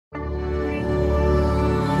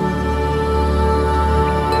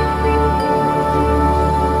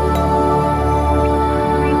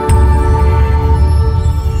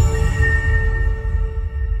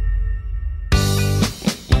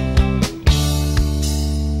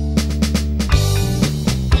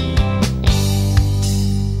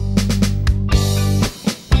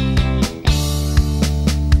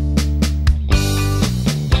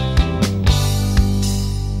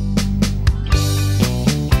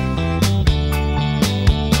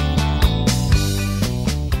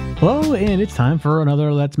Hello, and it's time for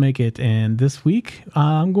another Let's Make It. And this week,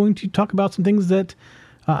 I'm going to talk about some things that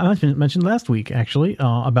I mentioned last week, actually,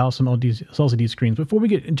 about some LCD screens. Before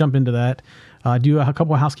we jump into that, I do a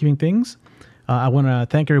couple of housekeeping things. I want to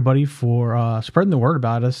thank everybody for spreading the word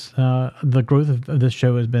about us. The growth of this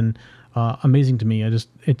show has been amazing to me. I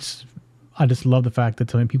just love the fact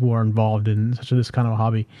that so many people are involved in this kind of a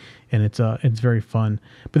hobby, and it's very fun.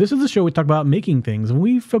 But this is the show we talk about making things, and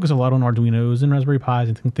we focus a lot on Arduinos and Raspberry Pis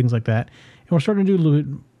and things like that. And we're starting to do a little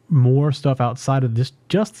bit more stuff outside of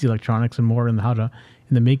just the electronics, and more in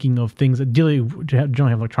the making of things that generally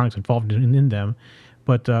have electronics involved in them.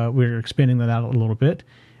 But we're expanding that out a little bit.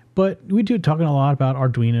 But we do talking a lot about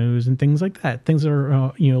Arduinos and things like that. Things that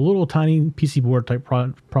are little tiny PC board type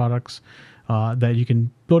products that you can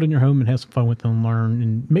build in your home and have some fun with and learn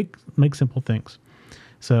and make simple things.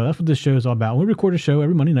 So that's what this show is all about. We record a show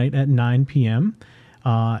every Monday night at 9 p.m.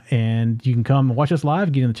 And you can come and watch us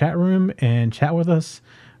live, get in the chat room and chat with us.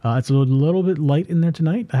 It's a little bit light in there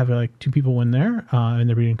tonight. I have like 2 people in there, and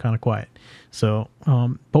they're being kind of quiet. So,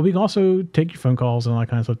 but we can also take your phone calls and all that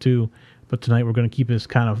kind of stuff too. But tonight we're going to keep this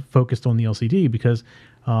kind of focused on the LCD because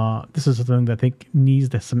this is something that I think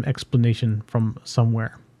needs some explanation from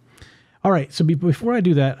somewhere. All right, so before I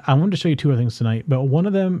do that, I wanted to show you 2 other things tonight, but one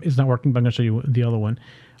of them is not working, but I'm going to show you the other one.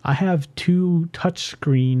 I have 2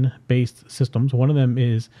 touchscreen-based systems. One of them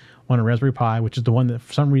is on a Raspberry Pi, which is the one that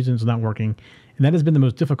for some reason is not working, and that has been the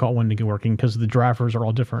most difficult one to get working because the drivers are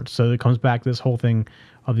all different. So it comes back this whole thing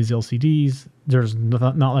of these LCDs. There's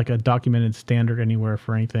not like a documented standard anywhere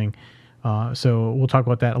for anything. So we'll talk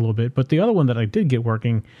about that a little bit. But the other one that I did get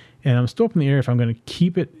working, and I'm still up in the air if I'm going to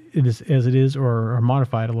keep it as it is or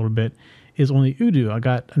modify it a little bit, is on the Udo. I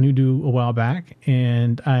got an Udo a while back,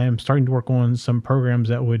 and I am starting to work on some programs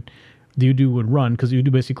that the Udo would run, because the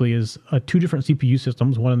Udo basically is 2 different CPU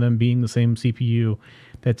systems, one of them being the same CPU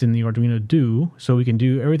that's in the Arduino Do. So we can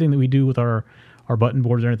do everything that we do with our button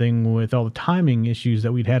boards and everything with all the timing issues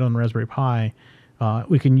that we'd had on the Raspberry Pi.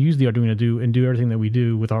 We can use the Arduino Do and do everything that we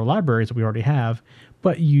do with our libraries that we already have,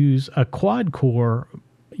 but use a quad-core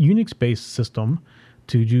Unix-based system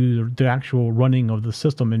to do the actual running of the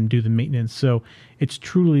system and do the maintenance. So it's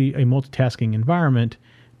truly a multitasking environment,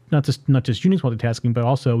 not just Unix multitasking, but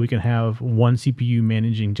also we can have one CPU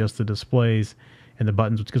managing just the displays and the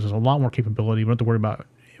buttons, which gives us a lot more capability. We don't have to worry about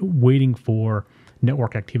waiting for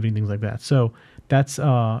network activity and things like that. So that's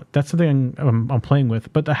something I'm playing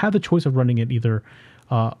with. But I have the choice of running it either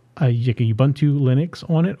a Ubuntu Linux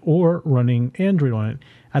on it or running Android on it.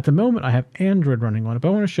 At the moment, I have Android running on it, but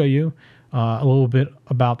I want to show you a little bit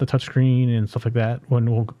about the touchscreen and stuff like that when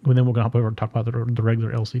then we're going to hop over and talk about the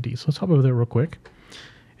regular LCD. So let's hop over there real quick.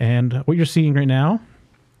 And what you're seeing right now,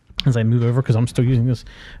 as I move over, because I'm still using this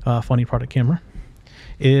funny product camera,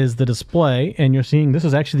 is the display. And you're seeing this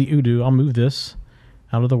is actually the Udo. I'll move this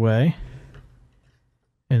out of the way,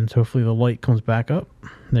 and hopefully the light comes back up.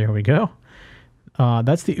 There we go.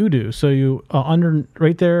 That's the Udo. So you under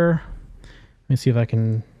right there. Let me see if I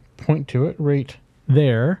can point to it. Right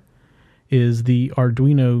there is the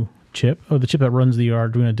Arduino chip, or the chip that runs the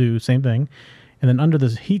Arduino Do, same thing. And then under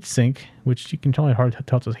this heatsink, which you can tell hard to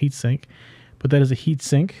tell it's a heatsink, but that is a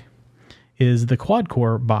heatsink, is the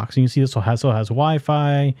quad-core box. And you can see this also has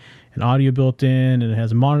Wi-Fi and audio built in, and it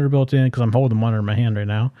has a monitor built in, because I'm holding the monitor in my hand right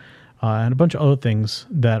now, and a bunch of other things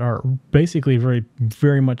that are basically very,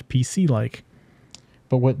 very much PC-like.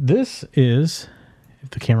 But what this is, if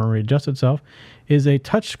the camera readjusts itself, is a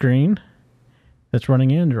touchscreen that's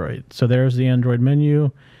running Android. So there's the Android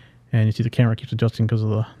menu, and you see the camera keeps adjusting because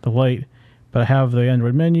of the light. But I have the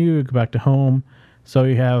Android menu, go back to home. So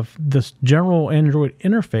you have this general Android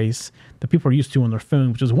interface that people are used to on their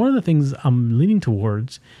phone, which is one of the things I'm leaning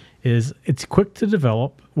towards. Is it's quick to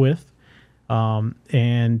develop with,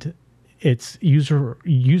 and it's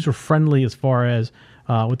user friendly as far as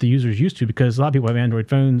what the user is used to, because a lot of people have Android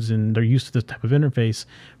phones and they're used to this type of interface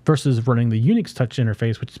versus running the Unix touch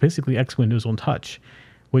interface, which is basically X Windows on touch,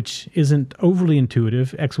 which isn't overly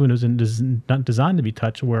intuitive. X Windows is not designed to be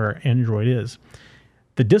touch where Android is.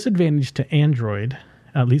 The disadvantage to Android,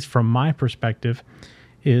 at least from my perspective,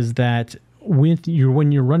 is that when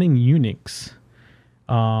you're running Unix,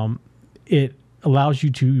 it allows you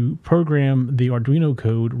to program the Arduino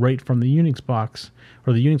code right from the Unix box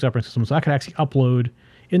or the Unix operating system. So I could actually upload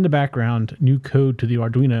in the background new code to the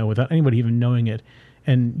Arduino without anybody even knowing it,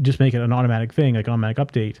 and just make it an automatic thing, like an automatic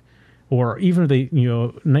update. Or even if they,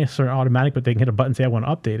 necessarily automatic, but they can hit a button and say, I want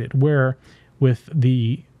to update it. Where with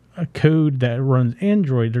the code that runs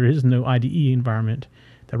Android, there is no IDE environment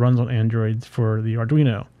that runs on Android for the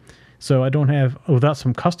Arduino. So I don't have, without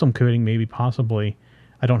some custom coding, maybe possibly,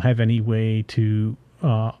 I don't have any way to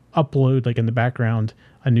upload, like in the background,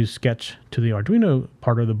 a new sketch to the Arduino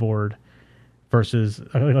part of the board versus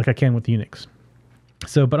like I can with Unix.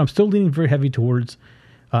 So, but I'm still leaning very heavy towards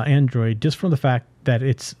Android just from the fact that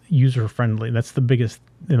it's user friendly. That's the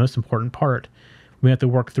most important part. We have to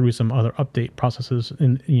work through some other update processes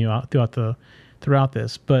throughout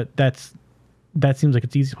this, but that seems like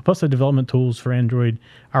it's easy. Plus the development tools for Android,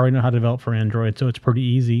 I already know how to develop for Android, so it's pretty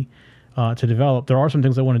easy to develop. There are some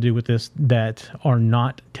things I want to do with this that are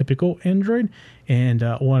not typical Android, and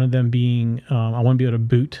one of them being I want to be able to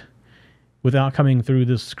boot without coming through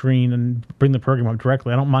this screen and bring the program up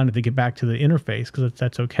directly. I don't mind if they get back to the interface because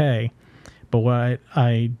that's okay. But what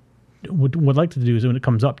I would like to do is when it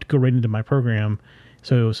comes up to go right into my program.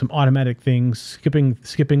 So some automatic things, skipping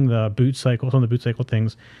the boot cycle, some of the boot cycle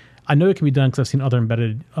things. I know it can be done because I've seen other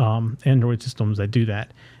embedded Android systems that do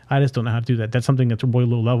that. I just don't know how to do that. That's something that's really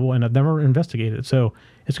low level, and I've never investigated. So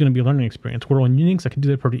it's going to be a learning experience. Where on Unix, I can do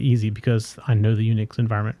that pretty easy because I know the Unix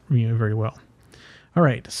environment very well. All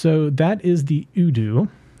right, so that is the Udo.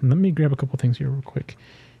 And let me grab a couple things here real quick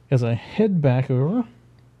as I head back over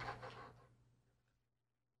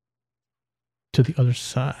to the other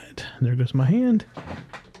side. There goes my hand.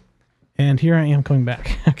 And here I am coming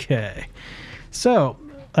back. Okay. So,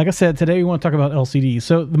 like I said, today we want to talk about LCDs.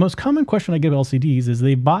 So the most common question I give LCDs is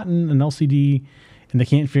they've bought an LCD and they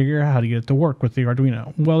can't figure out how to get it to work with the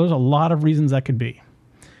Arduino. Well, there's a lot of reasons that could be.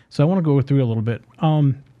 So I want to go through a little bit.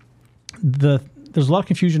 There's a lot of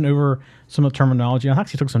confusion over some of the terminology. I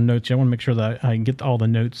actually took some notes here. I want to make sure that I can get all the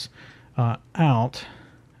notes out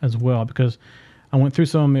as well because I went through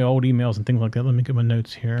some of my old emails and things like that. Let me get my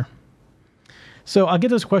notes here. So I get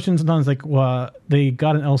those questions sometimes like, well, they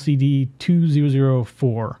got an LCD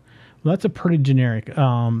 2004. Well, that's a pretty generic.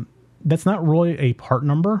 That's not really a part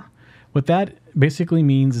number. What that basically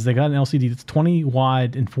means is they got an LCD that's 20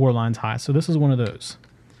 wide and 4 lines high. So this is one of those.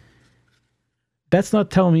 That's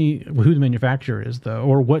not telling me who the manufacturer is, though,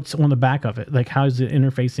 or what's on the back of it. Like, how's it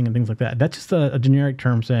interfacing and things like that. That's just a generic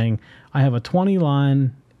term saying, I have a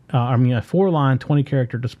 4-line,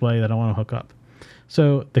 20-character display that I want to hook up.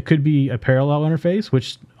 So there could be a parallel interface,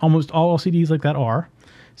 which almost all LCDs like that are.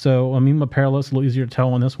 So, a parallel is a little easier to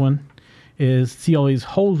tell on this one. See all these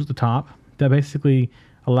holes at the top that basically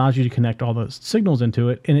allows you to connect all those signals into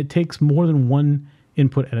it, and it takes more than one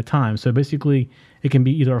input at a time. So basically, it can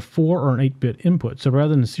be either a 4 or an 8-bit input. So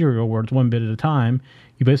rather than serial where it's 1 bit at a time,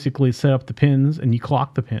 you basically set up the pins and you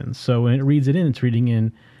clock the pins. So when it reads it in, it's reading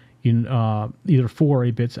in either 4 or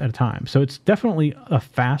 8 bits at a time. So it's definitely a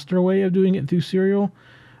faster way of doing it through serial.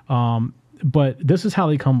 But this is how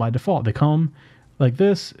they come by default. They come like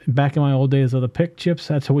this. Back in my old days of the PIC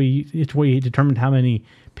chips, it's where you determined how many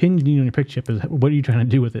pins you need on your PIC chip. Is what are you trying to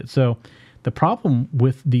do with it? So the problem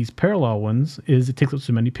with these parallel ones is it takes up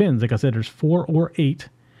so many pins. Like I said, there's 4 or 8.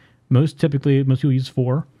 Most people use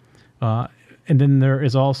 4. And then there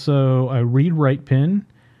is also a read-write pin.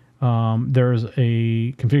 There's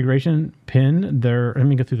a configuration pin. Let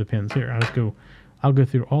me go through the pins here. I'll go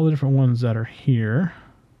through all the different ones that are here.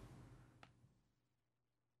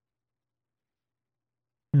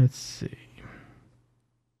 Let's see.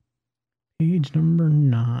 Page number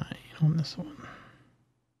 9 on this one.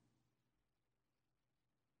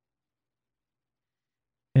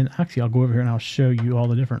 And actually, I'll go over here and I'll show you all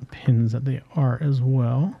the different pins that they are as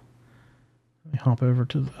well. Let me hop over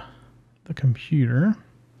to the computer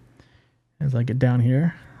as I get down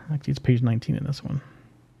here. Actually, it's page 19 in this one.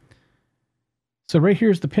 So right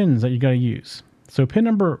here's the pins that you got to use. So pin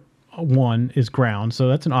number 1 is ground. So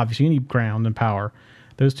that's an obvious. You need ground and power.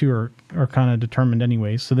 Those two are kind of determined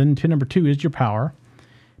anyway. So then pin number 2 is your power.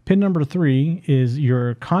 Pin number 3 is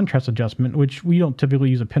your contrast adjustment, which we don't typically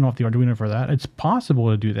use a pin off the Arduino for that. It's possible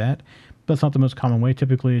to do that, but that's not the most common way.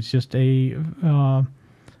 Typically, it's just some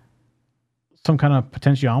kind of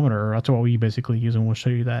potentiometer. That's what we basically use, and we'll show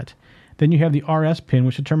you that. Then you have the RS pin,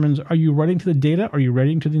 which determines, are you writing to the data or are you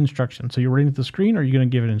writing to the instructions? So you're writing to the screen or are you going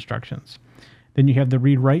to give it instructions? Then you have the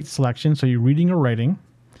read-write selection, so you're reading or writing.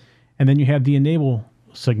 And then you have the enable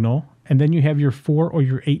signal. And then you have your 4 or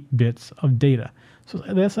your 8 bits of data. So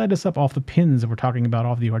let's add this up off the pins that we're talking about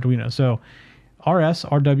off the Arduino. So RS,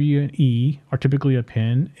 RW, and E are typically a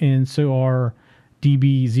pin, and so are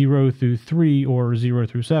DB 0 through 3 or 0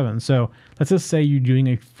 through 7. So let's just say you're doing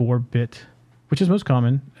a 4-bit, which is most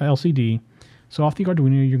common, LCD. So off the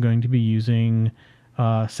Arduino, you're going to be using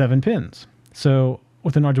 7 pins. So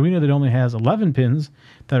with an Arduino that only has 11 pins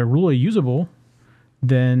that are really usable,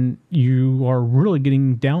 then you are really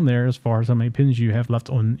getting down there as far as how many pins you have left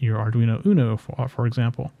on your Arduino Uno, for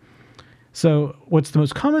example. So what's the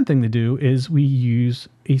most common thing to do is we use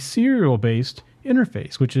a serial-based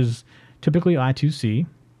interface, which is typically I2C.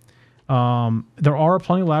 There are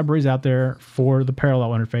plenty of libraries out there for the parallel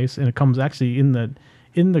interface, and it comes actually in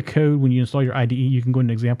the code when you install your IDE. You can go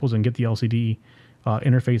into examples and get the LCD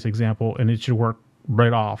interface example, and it should work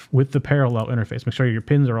right off with the parallel interface. Make sure your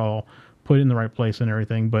pins are all put in the right place and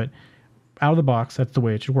everything, but out of the box, that's the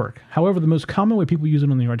way it should work. However, the most common way people use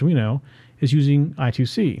it on the Arduino is using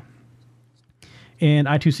I2C. And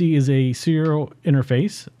I2C is a serial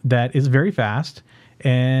interface that is very fast,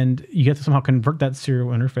 and you have to somehow convert that serial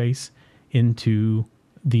interface into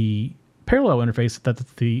the parallel interface that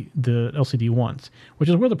the LCD wants, which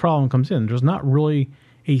is where the problem comes in. There's not really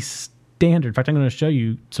a standard. In fact, I'm going to show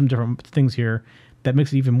you some different things here that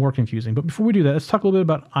makes it even more confusing. But before we do that, let's talk a little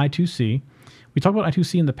bit about I2C. We talked about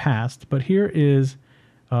I2C in the past, but here is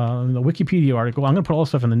the Wikipedia article. I'm going to put all this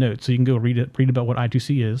stuff in the notes so you can go read about what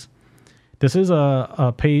I2C is. This is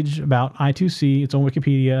a page about I2C. It's on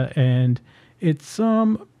Wikipedia, and it's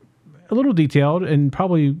a little detailed and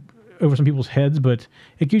probably over some people's heads, but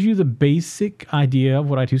it gives you the basic idea of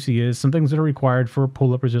what I2C is, some things that are required for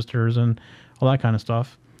pull-up resistors and all that kind of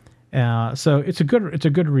stuff. So it's a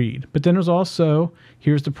good read. But then there's also,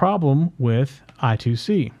 here's the problem with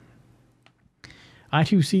I2C.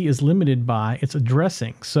 I2C is limited by its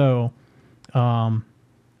addressing. So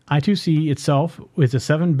I2C itself is a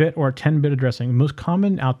 7-bit or a 10-bit addressing. The most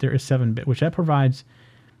common out there is 7-bit, which that provides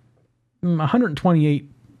 128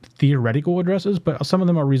 theoretical addresses, but some of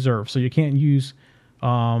them are reserved. So you can't use,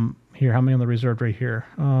 here, how many on the reserved right here?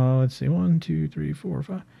 Let's see, 1, 2, 3, 4,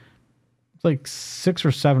 5. It's like 6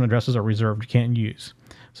 or 7 addresses are reserved you can't use.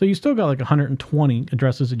 So you still got like 120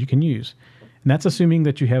 addresses that you can use. And that's assuming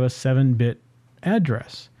that you have a 7-bit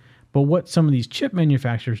address. But what some of these chip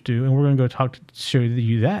manufacturers do, and we're going to go show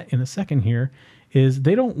you that in a second here, is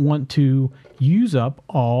they don't want to use up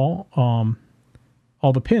all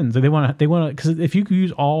the pins. They want to, because if you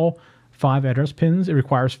use all 5 address pins, it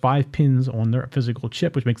requires 5 pins on their physical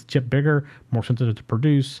chip, which makes the chip bigger, more sensitive to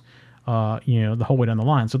produce, the whole way down the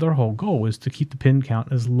line. So their whole goal is to keep the pin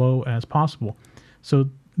count as low as possible. So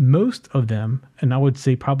most of them, and I would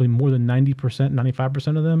say probably more than 90%,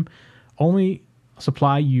 95% of them, only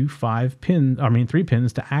supply you 3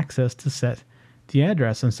 pins to access to set the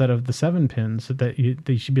address instead of the 7 pins that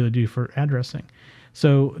they should be able to do for addressing.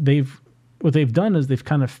 So what they've done is they've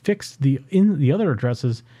kind of fixed the other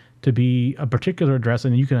addresses to be a particular address,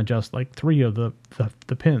 and you can adjust like 3 of the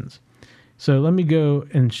pins. So let me go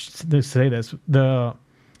and say this.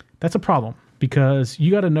 That's a problem because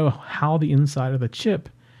you got to know how the inside of the chip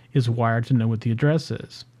is wired to know what the address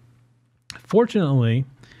is. Fortunately,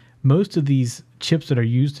 most of these chips that are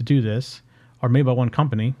used to do this are made by one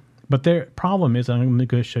company, but their problem is, I'm going to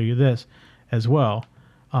go show you this as well.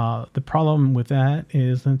 The problem with that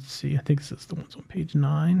is, let's see, I think this is the ones on page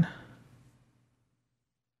 9.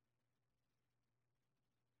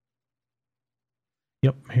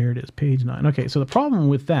 Yep, here it is, page 9. Okay, so the problem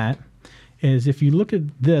with that is if you look at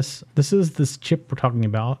this is this chip we're talking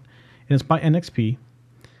about, and it's by NXP.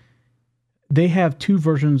 They have 2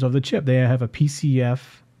 versions of the chip. They have a PCF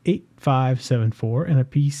 8574 and a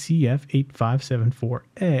PCF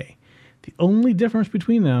 8574A. The only difference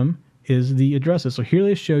between them is the addresses. So here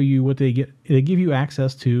they show you what they get. They give you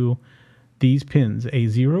access to these pins,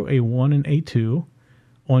 A0, A1, and A2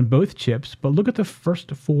 on both chips. But look at the first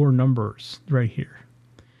 4 numbers right here.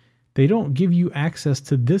 They don't give you access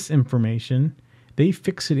to this information. They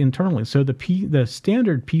fix it internally. So the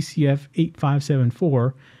standard PCF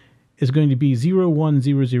 8574 is going to be 0, 1,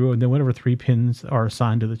 0, 0, and then whatever 3 pins are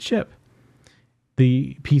assigned to the chip.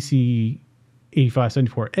 The PC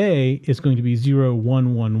 8574A is going to be 0,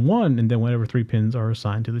 1, 1, 1, and then whatever 3 pins are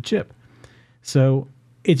assigned to the chip. So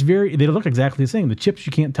they look exactly the same. The chips,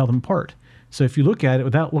 you can't tell them apart. So if you look at it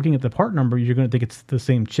without looking at the part number, you're going to think it's the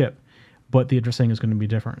same chip, but the addressing is going to be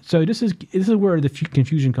different. So this is where the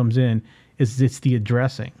confusion comes in, is it's the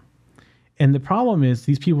addressing. And the problem is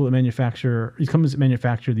these people that manufacture, these companies that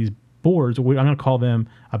manufacture these boards, I'm going to call them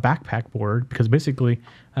a backpack board, because basically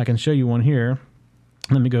I can show you one here.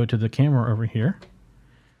 Let me go to the camera over here.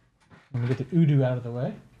 Let me get the Udo out of the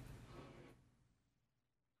way.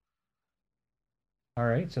 All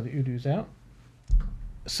right, so the Udo's out.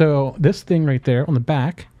 So this thing right there on the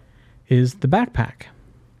back is the backpack.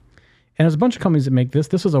 And there's a bunch of companies that make this.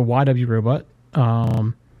 This is a YW robot.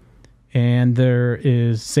 And there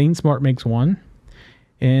is SaneSmart makes one.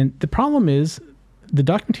 And the problem is the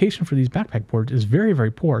documentation for these backpack boards is very,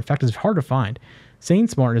 very poor. In fact, it's hard to find.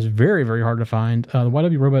 SaneSmart is very, very hard to find. The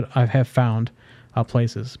YW robot I have found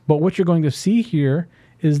places. But what you're going to see here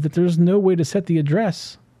is that there's no way to set the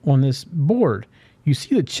address on this board. You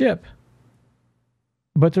see the chip,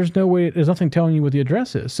 but there's nothing telling you what the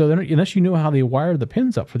address is. So unless you know how they wire the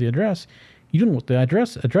pins up for the address, you don't know what the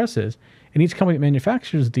address is. And each company that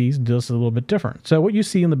manufactures these does a little bit different. So what you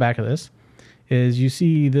see in the back of this is you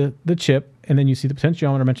see the chip, and then you see the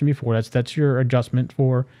potentiometer I mentioned before. That's your adjustment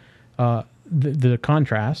for the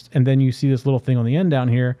contrast. And then you see this little thing on the end down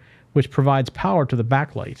here, which provides power to the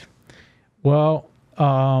backlight. Well,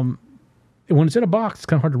 when it's in a box, it's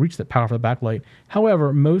kind of hard to reach that power for the backlight.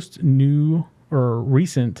 However, most new or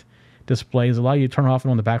recent displays allow you to turn off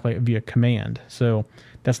and on the backlight via command. So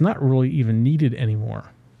that's not really even needed anymore.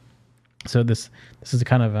 So this is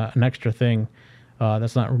kind of an extra thing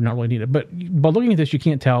that's not really needed. But by looking at this, you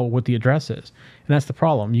can't tell what the address is, and that's the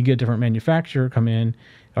problem. You get a different manufacturer come in,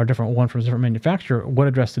 or different one from a different manufacturer. What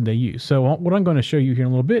address did they use? So what I'm going to show you here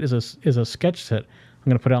in a little bit is a sketch set I'm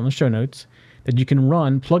going to put out in the show notes that you can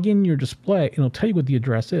run, plug in your display, and it'll tell you what the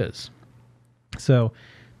address is. So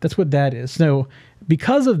that's what that is. So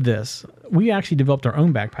because of this, we actually developed our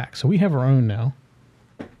own backpack. So we have our own now,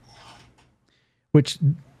 which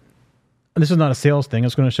this is not a sales thing.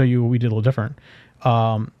 It's going to show you what we did a little different.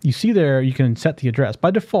 You see there, you can set the address.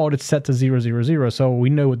 By default, it's set to 000, so we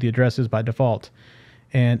know what the address is by default.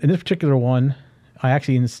 And in this particular one, I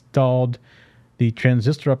actually installed the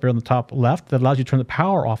transistor up here on the top left that allows you to turn the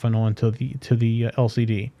power off and on to the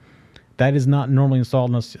LCD. That is not normally installed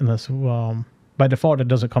unless by default it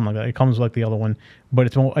doesn't come like that. It comes like the other one, but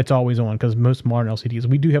it's always on, because most modern LCDs,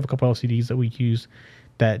 we do have a couple LCDs that we use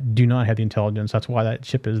that do not have the intelligence. That's why that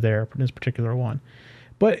chip is there for this particular one.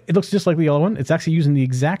 But it looks just like the yellow one. It's actually using the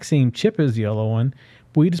exact same chip as the yellow one.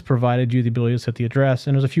 We just provided you the ability to set the address,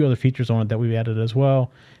 and there's a few other features on it that we've added as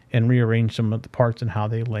well, and rearranged some of the parts and how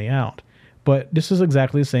they lay out. But this is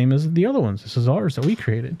exactly the same as the other ones. This is ours that we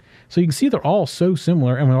created. So you can see they're all so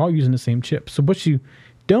similar, and we're all using the same chip. So what you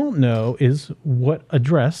don't know is what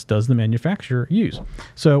address does the manufacturer use.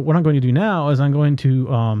 So what I'm going to do now is I'm going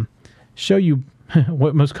to show you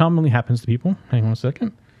what most commonly happens to people. Hang on a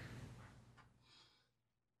second.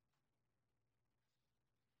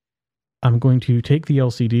 I'm going to take the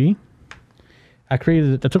LCD. I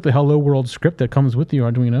took the Hello World script that comes with the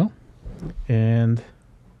Arduino, and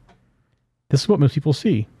this is what most people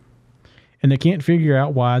see. And they can't figure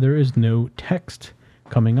out why there is no text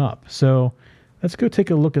coming up. So let's go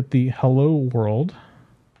take a look at the Hello World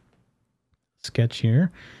sketch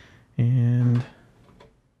here. And let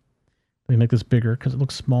me make this bigger because it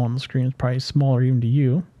looks small on the screen. It's probably smaller even to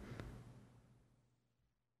you.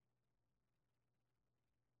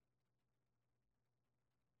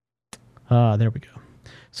 There we go.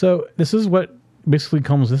 So this is what basically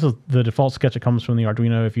comes. This is the default sketch that comes from the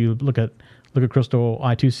Arduino. If you look at Crystal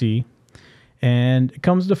I2C, and it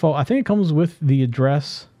comes default. I think it comes with the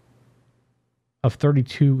address of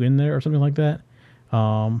 32 in there or something like that.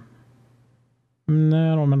 No,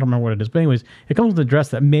 I don't remember what it is. But anyways, it comes with an address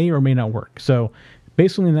that may or may not work. So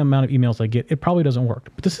based on the amount of emails I get, it probably doesn't work.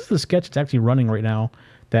 But this is the sketch that's actually running right now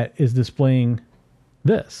that is displaying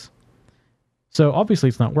this. So obviously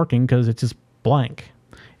it's not working because it's just blank.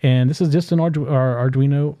 And this is just an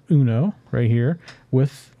Arduino Uno right here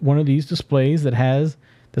with one of these displays that has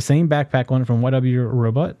the same backpack on it from YW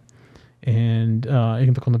Robot. And you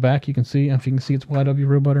can look on the back. You can see if you can see it's YW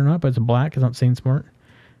Robot or not, but it's black. It's not SainSmart.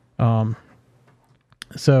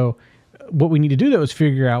 So what we need to do though is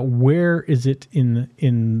figure out where is it in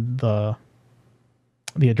the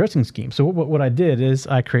addressing scheme. So what I did is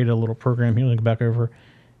I created a little program here. Let me go back over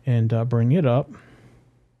and bring it up,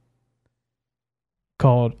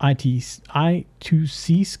 called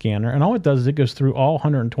I2C Scanner. And all it does is it goes through all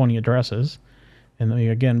 120 addresses. And let me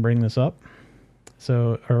again bring this up.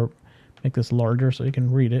 So, or make this larger so you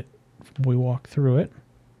can read it before we walk through it.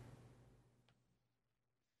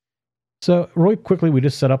 So really quickly, we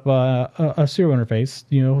just set up a serial interface.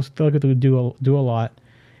 You know, still get to do a lot.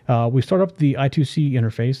 We start up the I2C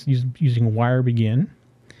interface using wire begin.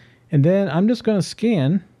 And then I'm just going to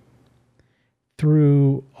scan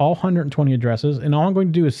through all 120 addresses, and all I'm going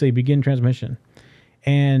to do is say begin transmission.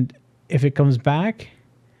 And if it comes back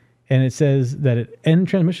and it says that it end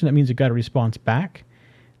transmission, that means it got a response back,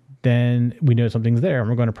 then we know something's there. And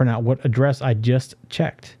we're going to print out what address I just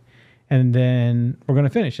checked. And then we're going to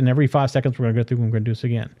finish. And every 5 seconds, we're going to go through and we're going to do this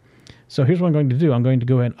again. So here's what I'm going to do. I'm going to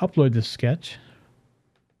go ahead and upload this sketch.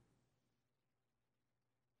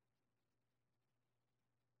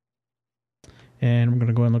 And we're going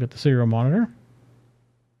to go and look at the serial monitor.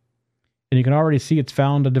 And you can already see it's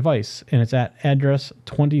found a device, and it's at address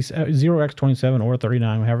 0x27 or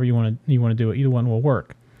 39, however you want to do it. Either one will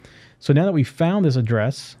work. So now that we found this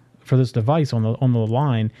address for this device on the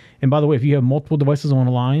line, and by the way, if you have multiple devices on a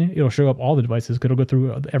line, it'll show up all the devices. It'll go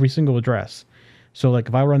through every single address. So like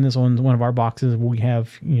if I run this on one of our boxes, we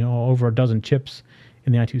have, over a dozen chips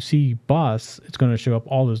in the I2C bus, it's going to show up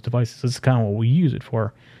all those devices. This is kind of what we use it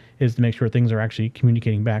for, is to make sure things are actually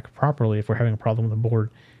communicating back properly if we're having a problem with the board.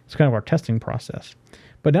 It's kind of our testing process.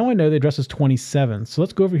 But now I know the address is 27. So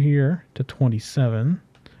let's go over here to 27.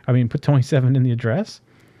 Put 27 in the address.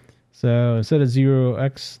 So instead of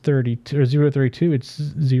 0x32 or 032,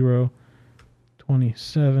 it's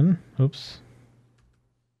 027. Oops.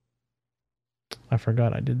 I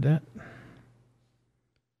forgot I did that.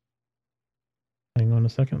 Hang on a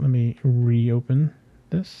second. Let me reopen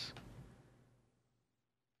this.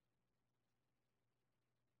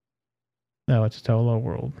 No, it's just hello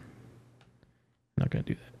world. I'm not going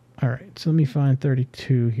to do that. All right. So let me find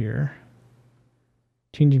 32 here.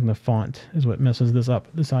 Changing the font is what messes this up.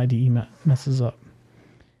 This IDE messes up.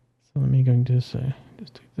 So let me go to say,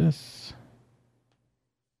 just do this.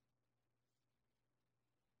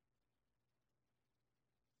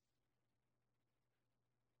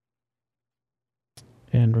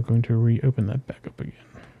 And we're going to reopen that back up again.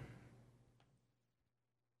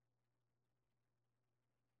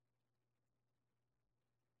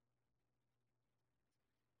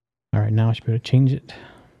 All right, now I should be able to change it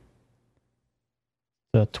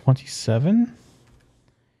to 27,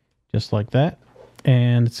 just like that.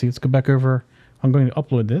 And let's see, let's go back over. I'm going to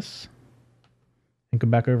upload this and go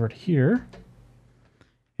back over to here.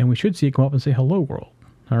 And we should see it come up and say hello world.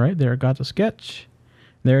 All right, there, got the sketch.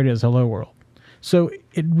 There it is, hello world. So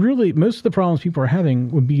it really, most of the problems people are having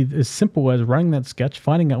would be as simple as running that sketch,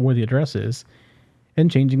 finding out where the address is, and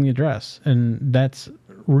changing the address. And that's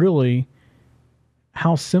really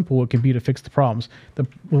how simple it can be to fix the problems.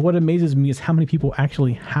 What amazes me is how many people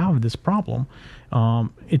actually have this problem.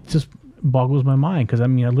 It just boggles my mind because I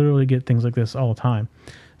literally get things like this all the time.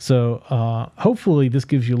 So hopefully this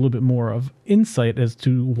gives you a little bit more of insight as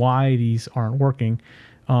to why these aren't working.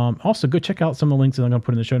 Also, go check out some of the links that I'm going to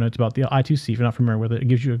put in the show notes about the I2C if you're not familiar with it. It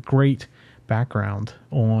gives you a great background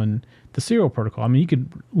on the serial protocol. You could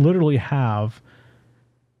literally have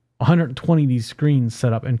 120 of these screens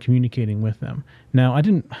set up and communicating with them. Now, I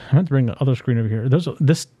meant to bring the other screen over here. There's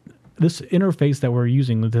this interface that we're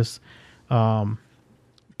using with this parallel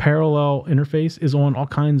interface is on all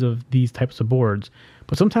kinds of these types of boards,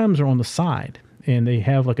 but sometimes they're on the side and they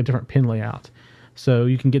have like a different pin layout. So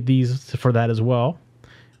you can get these for that as well.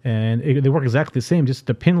 And they work exactly the same, just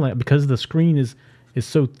the pin layout, because the screen is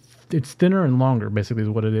so, it's thinner and longer, basically is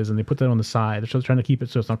what it is. And they put that on the side. So they're trying to keep it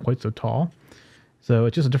so it's not quite so tall. So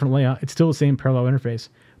it's just a different layout. It's still the same parallel interface.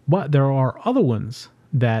 But there are other ones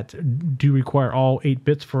that do require all 8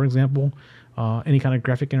 bits, for example, any kind of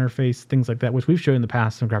graphic interface, things like that, which we've shown in the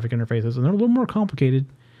past, some graphic interfaces. And they're a little more complicated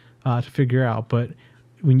to figure out. But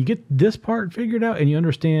when you get this part figured out and you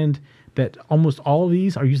understand that almost all of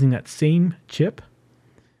these are using that same chip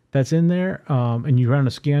that's in there, and you run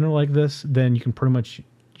a scanner like this, then you can pretty much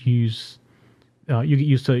use, you get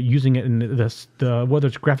used to using it in whether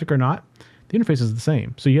it's graphic or not, the interface is the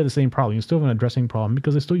same. So you have the same problem. You still have an addressing problem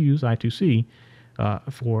because they still use I2C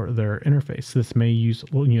for their interface. This may use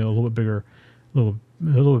a little bit bigger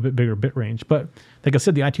bit range. But like I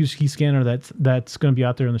said, the I2C scanner that's going to be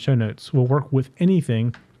out there in the show notes will work with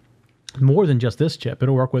anything more than just this chip.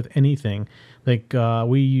 It'll work with anything. Like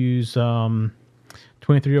we use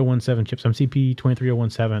 23017 chips, MCP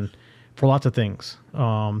 23017 for lots of things,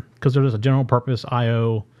 because there's a general purpose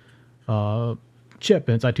IO chip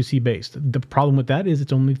and it's I2C based. The problem with that is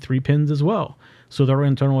it's only 3 pins as well, so their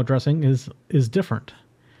internal addressing is different.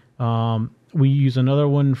 We use another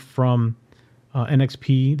one from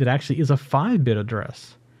NXP that actually is a 5-bit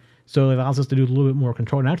address, so it allows us to do a little bit more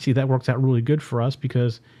control. And actually that works out really good for us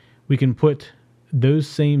because we can put those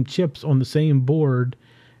same chips on the same board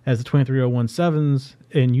as the 23017s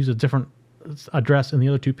and use a different address in the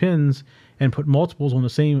other 2 pins and put multiples on the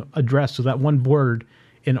same address, so that one board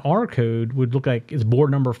in our code would look like it's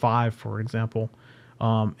board number 5, for example.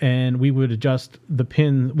 And we would adjust the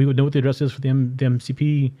pin. We would know what the address is for the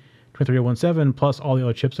MCP 23017 plus all the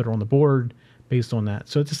other chips that are on the board based on that.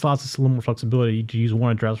 So it just allows us a little more flexibility to use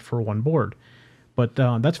one address for one board. But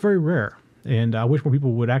that's very rare. And I wish more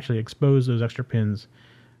people would actually expose those extra pins,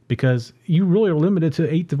 because you really are limited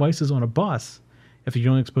to 8 devices on a bus if you're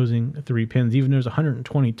only exposing 3 pins. Even there's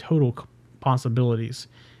 120 total possibilities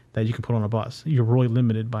that you can put on a bus. You're really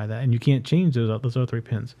limited by that, and you can't change those other 3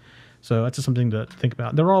 pins. So that's just something to think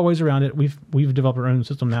about. There are all ways around it. We've developed our own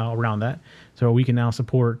system now around that, so we can now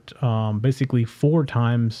support basically 4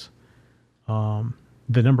 times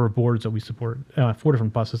the number of boards that we support, 4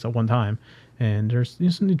 different buses at one time. And there's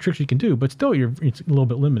some tricks you can do, but still it's a little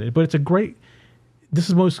bit limited. But it's a great. This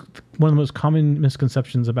is one of the most common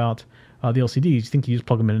misconceptions about the LCDs. You think you just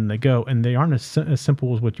plug them in and they go, and they aren't as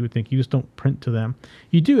simple as what you would think. You just don't print to them.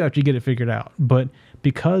 You do actually get it figured out, but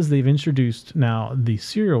because they've introduced now the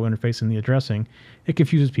serial interface and the addressing, it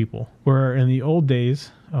confuses people. Where in the old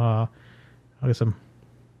days, I'll call it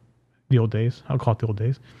the old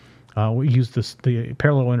days. We used the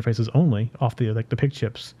parallel interfaces only off the PIC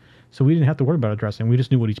chips, so we didn't have to worry about addressing. We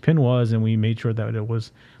just knew what each pin was, and we made sure that it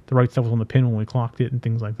was the right stuff was on the pin when we clocked it and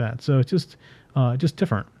things like that. So it's just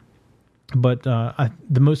different. But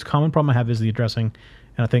the most common problem I have is the addressing,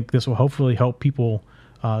 and I think this will hopefully help people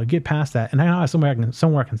get past that. And I know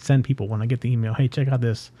somewhere I can send people when I get the email, hey, check out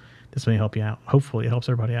this. This may help you out. Hopefully it helps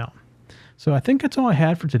everybody out. So I think that's all I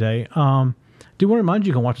had for today. Do want to remind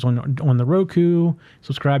you can watch us on the Roku,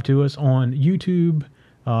 subscribe to us on YouTube.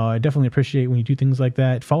 I definitely appreciate when you do things like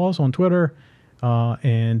that. Follow us on Twitter,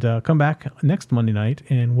 and come back next Monday night,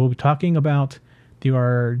 and we'll be talking about the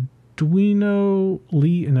Arduino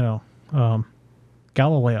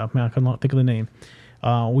Galileo. Man, I couldn't think of the name.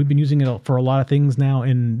 We've been using it for a lot of things now,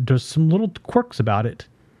 and there's some little quirks about it.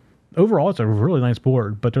 Overall, it's a really nice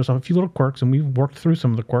board, but there's a few little quirks, and we've worked through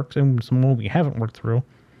some of the quirks, and some more we haven't worked through.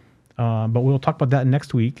 But we'll talk about that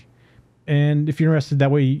next week. And if you're interested, that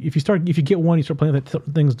way, if you get one, you start playing that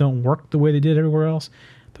things don't work the way they did everywhere else.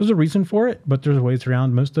 There's a reason for it, but there's ways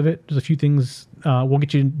around most of it. There's a few things. We'll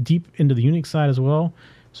get you deep into the Unix side as well,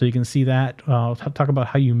 so you can see that. Talk about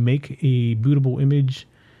how you make a bootable image,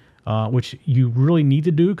 which you really need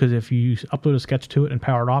to do, because if you upload a sketch to it and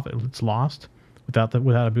power it off, it's lost without a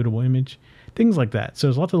bootable image. Things like that. So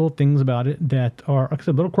there's lots of little things about it that are, like I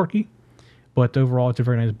said, a little quirky, but overall it's a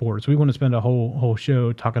very nice board. So we want to spend a whole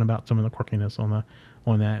show talking about some of the quirkiness on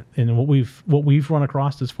that, and what we've run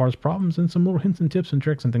across as far as problems, and some little hints and tips and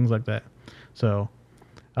tricks and things like that. So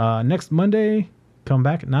next Monday, come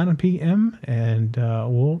back at 9 p.m. and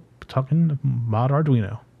we'll be talking about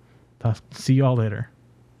Arduino. See you all later.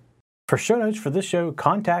 For show notes for this show,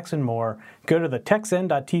 contacts, and more, go to the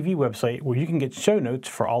TechZen.tv website, where you can get show notes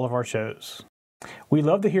for all of our shows. We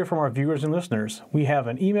love to hear from our viewers and listeners. We have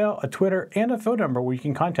an email, a Twitter, and a phone number where you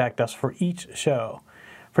can contact us for each show.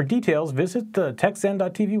 For details, visit the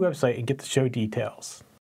TechZen.tv website and get the show details.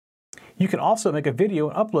 You can also make a video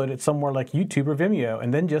and upload it somewhere like YouTube or Vimeo,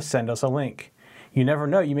 and then just send us a link. You never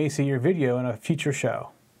know, you may see your video in a future show.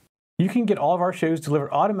 You can get all of our shows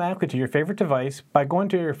delivered automatically to your favorite device by going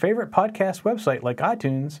to your favorite podcast website like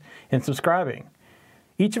iTunes and subscribing.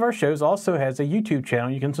 Each of our shows also has a YouTube channel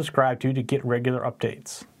you can subscribe to get regular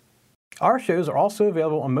updates. Our shows are also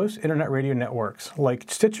available on most internet radio networks like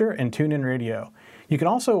Stitcher and TuneIn Radio. You can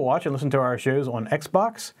also watch and listen to our shows on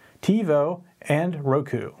Xbox, TiVo, and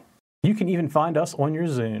Roku. You can even find us on your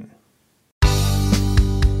Zune.